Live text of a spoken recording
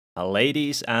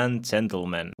Ladies and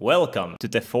gentlemen, welcome to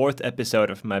the 4th episode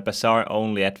of my Bazaar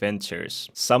only adventures.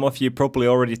 Some of you probably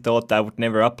already thought I would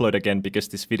never upload again because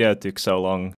this video took so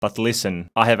long, but listen,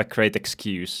 I have a great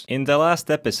excuse. In the last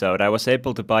episode I was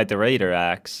able to buy the Raider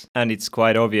axe, and it's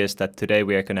quite obvious that today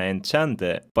we are gonna enchant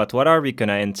it. But what are we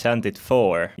gonna enchant it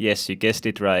for? Yes, you guessed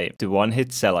it right, to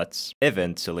one-hit zealots.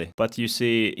 Eventually. But you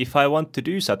see, if I want to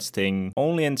do such thing,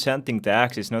 only enchanting the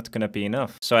axe is not gonna be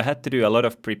enough. So I had to do a lot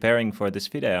of preparing for this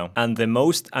video. And the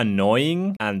most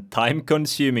annoying and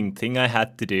time-consuming thing I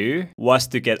had to do was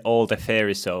to get all the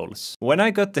fairy souls. When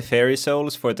I got the fairy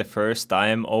souls for the first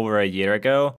time over a year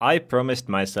ago, I promised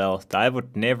myself that I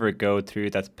would never go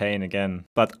through that pain again.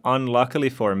 But unluckily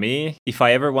for me, if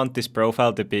I ever want this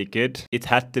profile to be good, it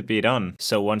had to be done.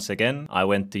 So once again, I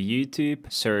went to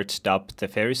YouTube, searched up the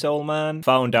fairy soul man,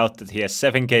 found out that he has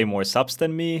 7k more subs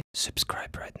than me,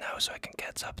 subscribe right now so I can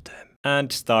catch up to him,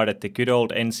 and started the good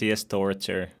old NCS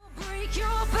torture.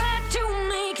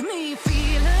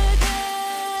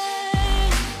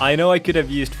 I know I could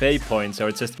have used fate points or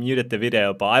just muted the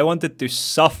video, but I wanted to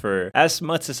suffer as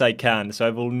much as I can, so I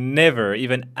will never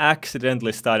even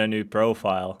accidentally start a new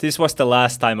profile. This was the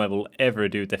last time I will ever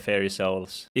do the fairy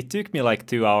souls. It took me like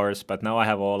 2 hours, but now I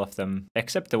have all of them,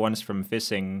 except the ones from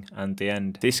fishing and the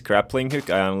end. This grappling hook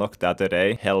I unlocked the other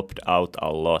day helped out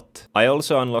a lot. I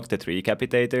also unlocked the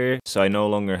Recapitator, so I no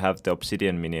longer have the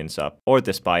obsidian minions up, or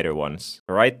the spider ones.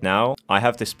 Right now, I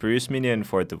have the spruce minion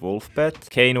for the wolf pet,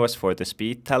 Cane was for the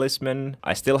speed talisman.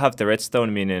 I still have the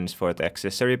redstone minions for the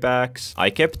accessory bags. I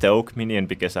kept the oak minion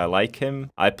because I like him.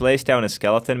 I placed down a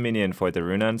skeleton minion for the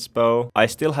Runan's bow. I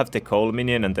still have the coal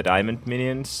minion and the diamond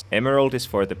minions. Emerald is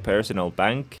for the personal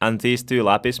bank. And these 2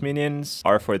 lapis minions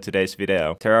are for today's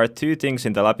video. There are 2 things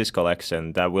in the lapis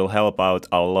collection that will help out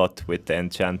a lot with the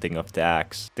enchanting of the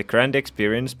axe. The grand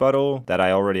experience bottle that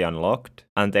I already unlocked,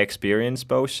 and the experience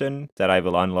potion that I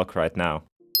will unlock right now.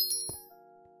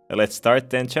 Let's start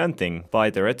the enchanting. Buy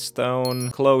the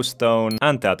redstone, glowstone,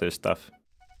 and the other stuff.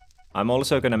 I'm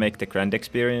also gonna make the grand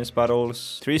experience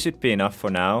bottles. 3 should be enough for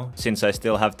now, since I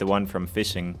still have the one from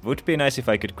fishing. Would be nice if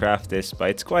I could craft this, but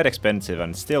it's quite expensive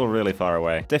and still really far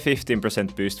away. The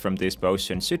 15% boost from these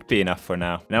potions should be enough for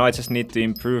now. Now I just need to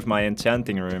improve my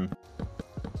enchanting room.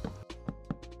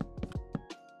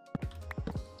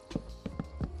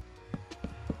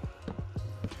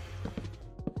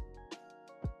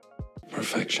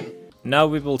 Perfection. Now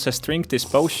we will just drink this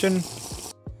potion.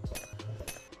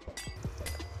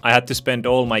 I had to spend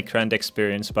all my grand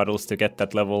experience bottles to get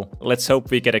that level. Let's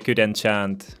hope we get a good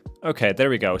enchant. Okay, there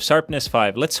we go. Sharpness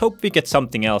 5. Let's hope we get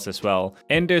something else as well.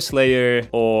 Ender Slayer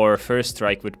or First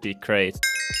Strike would be great.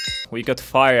 We got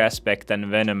Fire Aspect and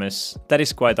Venomous. That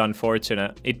is quite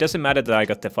unfortunate. It doesn't matter that I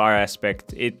got the Fire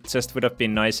Aspect. It just would have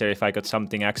been nicer if I got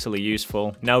something actually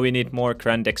useful. Now we need more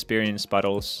Grand Experience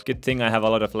bottles. Good thing I have a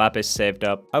lot of Lapis saved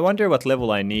up. I wonder what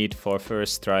level I need for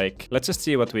First Strike. Let's just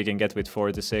see what we can get with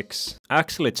 4 to 6.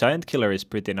 Actually, Giant Killer is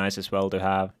pretty nice as well to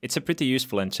have. It's a pretty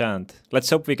useful enchant. Let's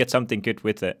hope we get something good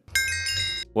with it.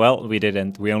 Well, we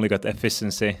didn't. We only got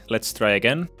Efficiency. Let's try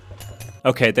again.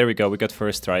 Okay, there we go, we got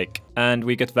First Strike. And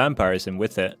we got Vampirism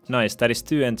with it. Nice, that is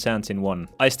 2 enchants in 1.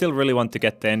 I still really want to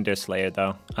get the Ender Slayer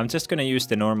though. I'm just gonna use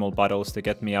the normal bottles to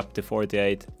get me up to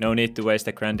 48. No need to waste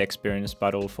a Grand Experience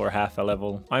bottle for half a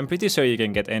level. I'm pretty sure you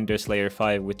can get Ender Slayer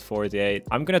 5 with 48.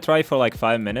 I'm gonna try for like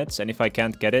 5 minutes, and if I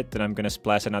can't get it, then I'm gonna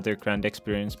splash another Grand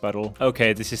Experience bottle.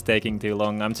 Okay, this is taking too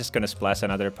long. I'm just gonna splash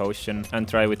another potion and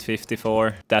try with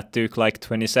 54. That took like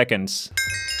 20 seconds.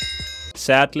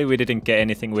 Sadly, we didn't get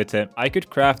anything with it. I could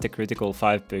craft a critical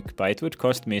 5 book, but it would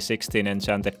cost me 16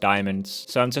 enchanted diamonds.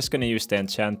 So I'm just gonna use the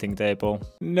enchanting table.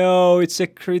 No, it's a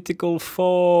critical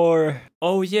 4.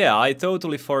 Oh yeah, I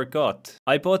totally forgot.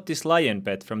 I bought this lion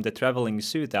pet from the traveling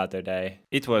zoo the other day.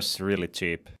 It was really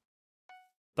cheap.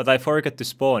 But I forgot to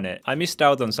spawn it. I missed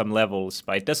out on some levels,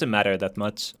 but it doesn't matter that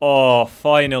much. Oh,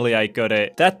 finally I got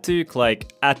it. That took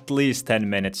like at least 10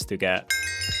 minutes to get.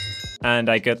 And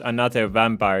I got another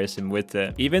Vampirism with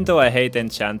it. Even though I hate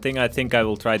enchanting, I think I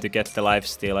will try to get the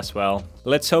lifesteal as well.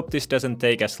 Let's hope this doesn't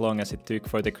take as long as it took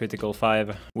for the critical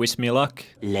 5. Wish me luck.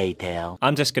 Later.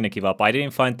 I'm just gonna give up. I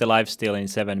didn't find the lifesteal in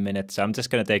 7 minutes, so I'm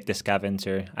just gonna take the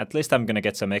scavenger. At least I'm gonna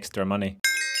get some extra money.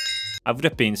 I would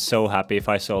have been so happy if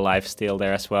I saw lifesteal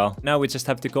there as well. Now we just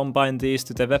have to combine these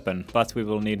to the weapon, but we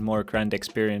will need more grand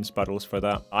experience bottles for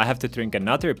that. I have to drink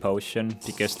another potion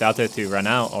because the other 2 ran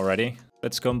out already.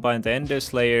 Let's combine the Ender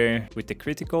Slayer with the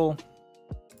critical.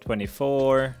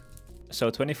 24.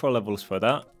 So 24 levels for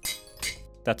that.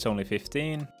 That's only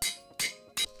 15.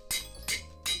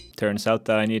 Turns out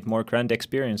that I need more grand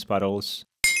experience bottles.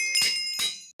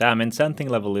 Damn, enchanting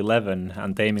level 11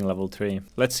 and taming level 3.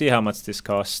 Let's see how much this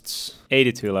costs.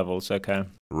 82 levels, okay.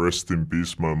 Rest in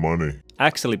peace, my money.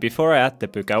 Actually, before I add the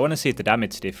book, I want to see the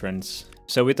damage difference.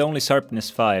 So with only sharpness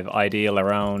 5, I deal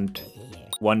around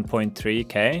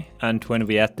 1.3k. And when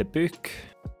we add the book,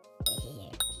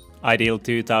 I deal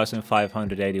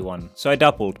 2581. So I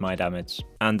doubled my damage.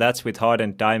 And that's with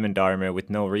hardened diamond armor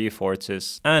with no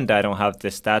reforges. And I don't have the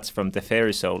stats from the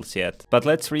fairy souls yet. But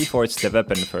let's reforge the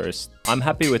weapon first. I'm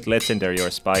happy with legendary or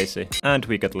spicy. And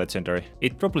we got legendary.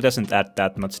 It probably doesn't add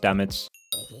that much damage.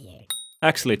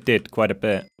 Actually it did quite a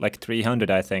bit, like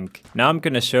 300 I think. Now I'm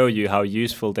gonna show you how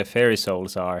useful the fairy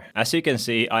souls are. As you can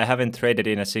see, I haven't traded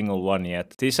in a single one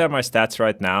yet. These are my stats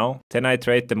right now, then I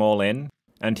trade them all in.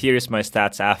 And here's my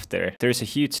stats after. There's a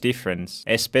huge difference,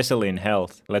 especially in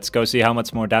health. Let's go see how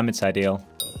much more damage I deal.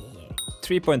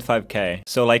 3.5k,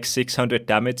 so like 600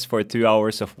 damage for 2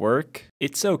 hours of work.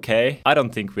 It's okay. I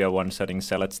don't think we are one-shotting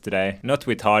zealots today. Not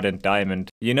with hardened diamond.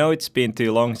 You know, it's been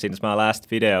too long since my last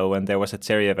video when there was a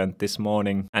cherry event this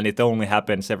morning. And it only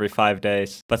happens every 5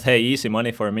 days. But hey, easy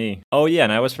money for me. Oh yeah,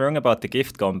 and I was wrong about the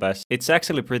gift compass. It's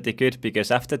actually pretty good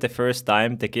because after the first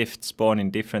time the gifts spawn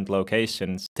in different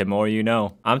locations. The more you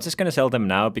know. I'm just gonna sell them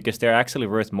now because they're actually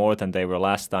worth more than they were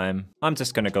last time. I'm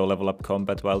just gonna go level up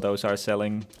combat while those are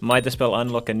selling. Might as well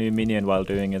unlock a new minion while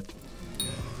doing it.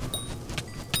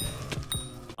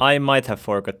 I might have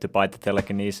forgot to buy the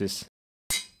telekinesis.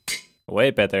 Way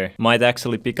better. Might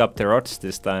actually pick up the rods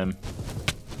this time.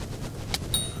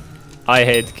 I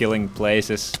hate killing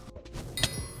places.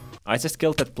 I just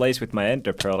killed that place with my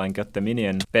ender pearl and got the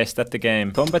minion. Best at the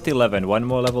game. Combat 11, one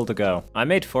more level to go. I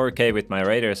made 4k with my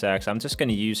raider's axe. I'm just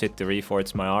gonna use it to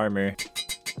reforge my armor.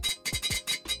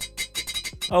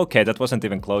 Okay, that wasn't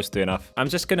even close to enough. I'm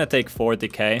just gonna take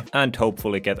 40k and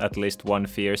hopefully get at least one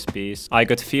fierce piece. I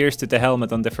got fierce to the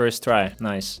helmet on the first try.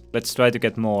 Nice. Let's try to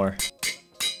get more.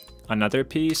 Another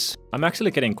piece. I'm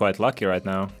actually getting quite lucky right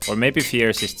now. Or maybe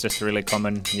fierce is just really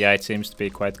common. Yeah, it seems to be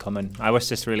quite common. I was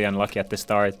just really unlucky at the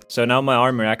start. So now my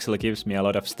armor actually gives me a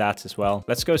lot of stats as well.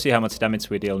 Let's go see how much damage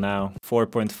we deal now.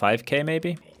 4.5k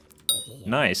maybe?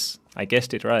 Nice. I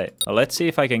guessed it right. Well, let's see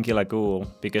if I can kill a ghoul,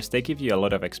 because they give you a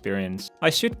lot of experience. I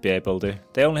should be able to.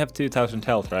 They only have 2000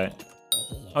 health, right?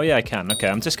 Oh yeah, I can. Okay,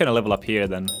 I'm just gonna level up here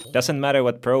then. Doesn't matter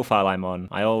what profile I'm on,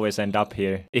 I always end up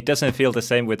here. It doesn't feel the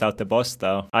same without the boss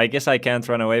though. I guess I can't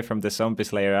run away from the zombie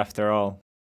slayer after all.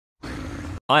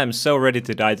 I am so ready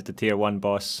to die to the tier 1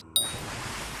 boss.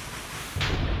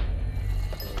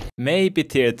 Maybe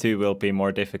tier 2 will be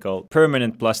more difficult.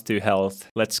 Permanent +2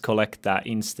 health. Let's collect that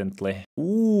instantly.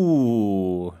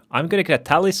 Ooh, I'm gonna get a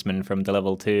talisman from the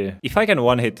level 2. If I can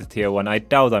one-hit the tier 1, I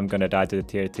doubt I'm gonna die to the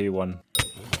tier 2 one.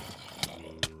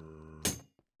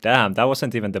 Damn, that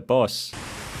wasn't even the boss.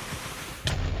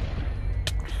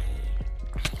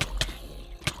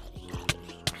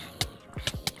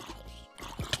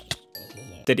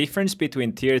 The difference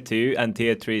between tier 2 and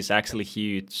tier 3 is actually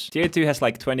huge. Tier 2 has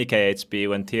like 20k HP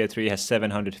when tier 3 has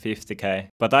 750k.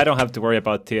 But I don't have to worry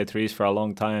about tier 3s for a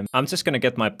long time. I'm just gonna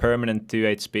get my permanent 2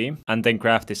 HP and then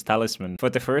craft this talisman. For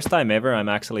the first time ever, I'm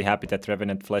actually happy that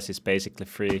Revenant Flesh is basically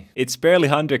free. It's barely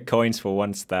 100 coins for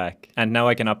one stack. And now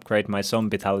I can upgrade my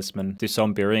zombie talisman to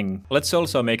zombie ring. Let's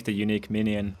also make the unique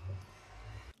minion.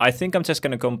 I think I'm just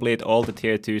gonna complete all the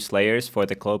tier 2 slayers for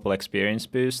the global experience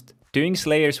boost. Doing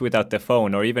slayers without the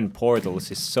phone or even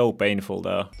portals is so painful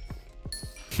though.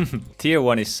 Tier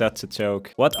 1 is such a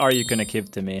joke. What are you gonna give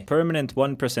to me? Permanent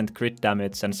 1% crit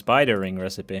damage and spider ring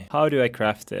recipe. How do I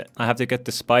craft it? I have to get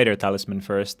the spider talisman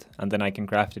first, and then I can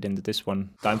craft it into this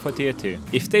one. Time for tier 2.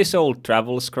 If they sold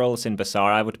travel scrolls in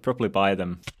Bazaar, I would probably buy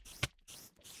them.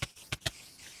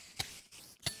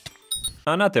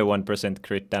 Another 1%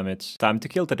 crit damage. Time to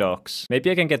kill the dogs.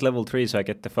 Maybe I can get level 3 so I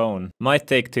get the phone. Might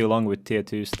take too long with tier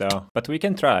 2s though, but we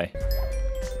can try.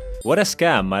 What a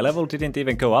scam, my level didn't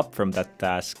even go up from that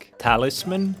task.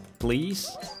 Talisman,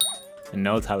 please?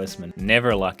 No talisman.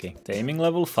 Never lucky. Taming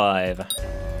level 5.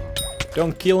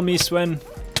 Don't kill me, Sven.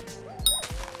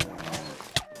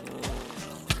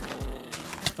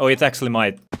 Oh, it actually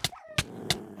might.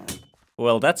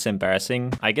 Well, that's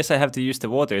embarrassing. I guess I have to use the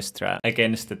water strat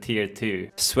against the tier 2.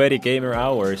 Sweaty gamer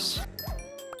hours.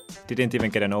 Didn't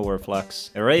even get an overflux.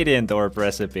 A radiant orb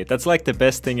recipe. That's like the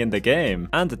best thing in the game.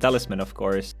 And the talisman, of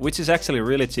course, which is actually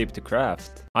really cheap to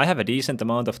craft. I have a decent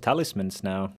amount of talismans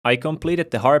now. I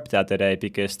completed the harp the other day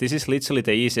because this is literally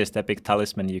the easiest epic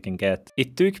talisman you can get.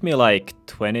 It took me like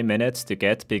 20 minutes to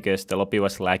get because the lobby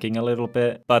was lagging a little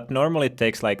bit, but normally it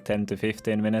takes like 10 to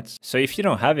 15 minutes. So if you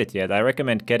don't have it yet, I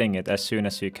recommend getting it as soon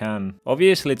as you can.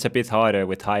 Obviously it's a bit harder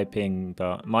with high ping,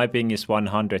 but my ping is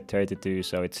 132,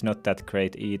 so it's not that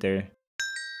great either.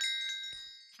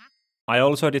 I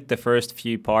also did the first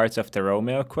few parts of the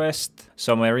Romeo quest,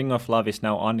 so my Ring of Love is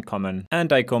now uncommon.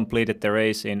 And I completed the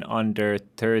race in under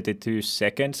 32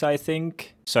 seconds, I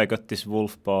think. So I got this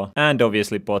wolf paw, and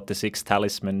obviously bought the 6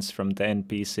 talismans from the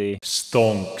NPC.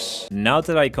 Stonks! Now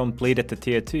that I completed the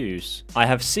tier 2s, I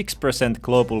have 6%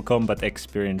 global combat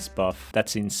experience buff.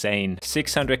 That's insane.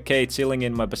 600k chilling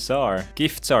in my bazaar.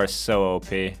 Gifts are so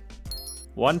OP.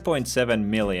 1.7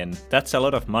 million. That's a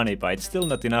lot of money, but it's still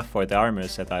not enough for the armor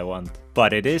set I want.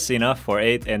 But it is enough for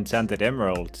 8 enchanted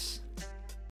emeralds.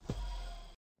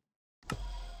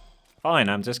 Fine,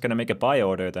 I'm just gonna make a buy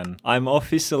order then. I'm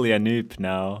officially a noob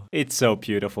now. It's so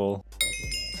beautiful.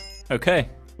 Okay,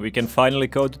 we can finally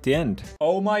go to the end.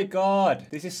 Oh my god,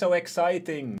 this is so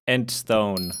exciting. End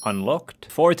stone unlocked.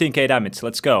 14k damage,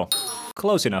 let's go.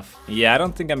 Close enough. Yeah, I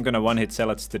don't think I'm gonna one-hit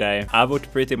zealots today. I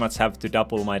would pretty much have to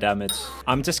double my damage.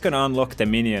 I'm just gonna unlock the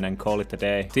minion and call it a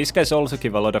day. These guys also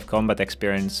give a lot of combat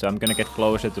experience, so I'm gonna get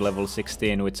closer to level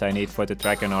 16, which I need for the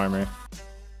dragon armor.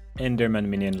 Enderman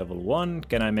minion level 1.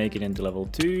 Can I make it into level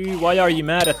 2? Why are you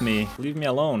mad at me? Leave me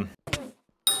alone.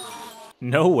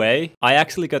 No way. I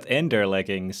actually got ender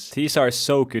leggings. These are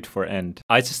so good for end.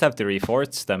 I just have to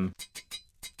reforge them.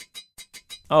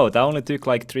 Oh, that only took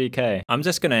like 3k. I'm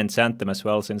just gonna enchant them as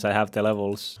well since I have the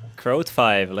levels. Growth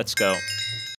 5, let's go.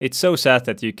 It's so sad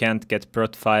that you can't get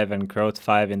Prot 5 and Growth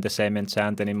 5 in the same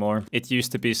enchant anymore. It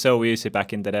used to be so easy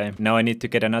back in the day. Now I need to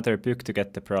get another book to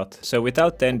get the Prot. So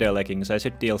without the ender leggings I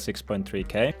should deal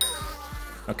 6.3k.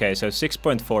 Okay, so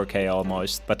 6.4k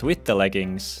almost. But with the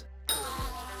leggings,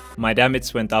 my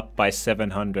damage went up by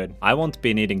 700. I won't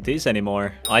be needing these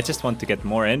anymore. I just want to get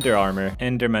more ender armor.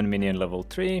 Enderman minion level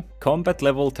 3. Combat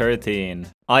level 13.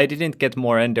 I didn't get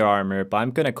more ender armor, but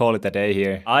I'm gonna call it a day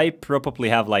here. I probably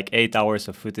have like 8 hours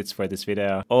of footage for this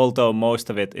video. Although most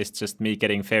of it is just me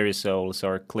getting fairy souls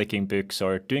or clicking books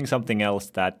or doing something else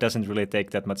that doesn't really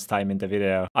take that much time in the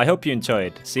video. I hope you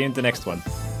enjoyed. See you in the next one.